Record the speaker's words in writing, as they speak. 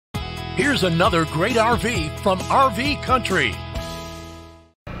Here's another great RV from RV Country.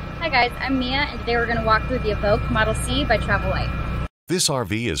 Hi guys, I'm Mia, and today we're going to walk through the Evoke Model C by Travel Light. This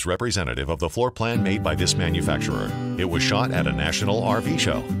RV is representative of the floor plan made by this manufacturer. It was shot at a national RV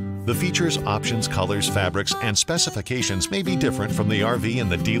show. The features, options, colors, fabrics, and specifications may be different from the RV in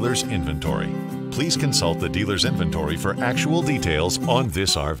the dealer's inventory. Please consult the dealer's inventory for actual details on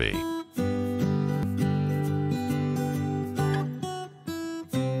this RV.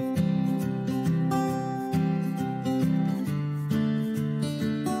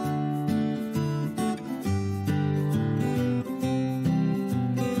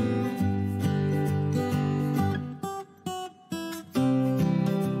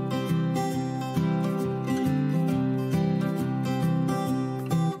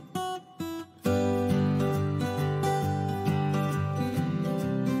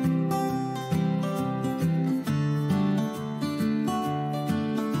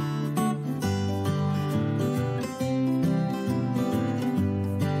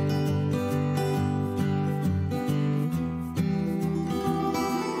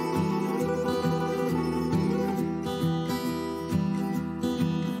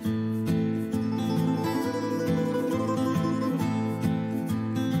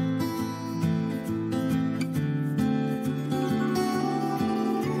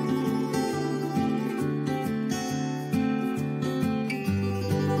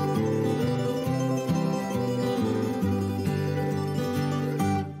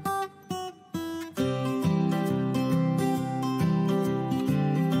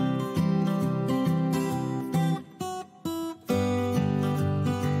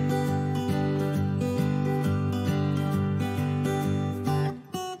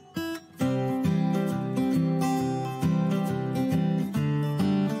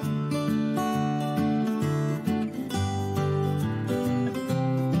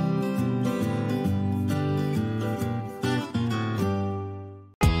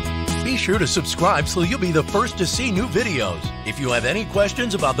 Be sure to subscribe so you'll be the first to see new videos. If you have any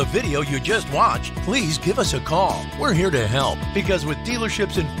questions about the video you just watched, please give us a call. We're here to help because with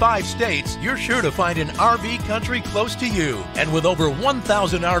dealerships in 5 states, you're sure to find an RV Country close to you. And with over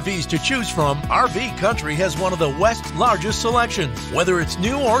 1,000 RVs to choose from, RV Country has one of the West's largest selections. Whether it's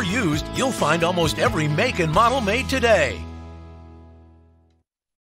new or used, you'll find almost every make and model made today.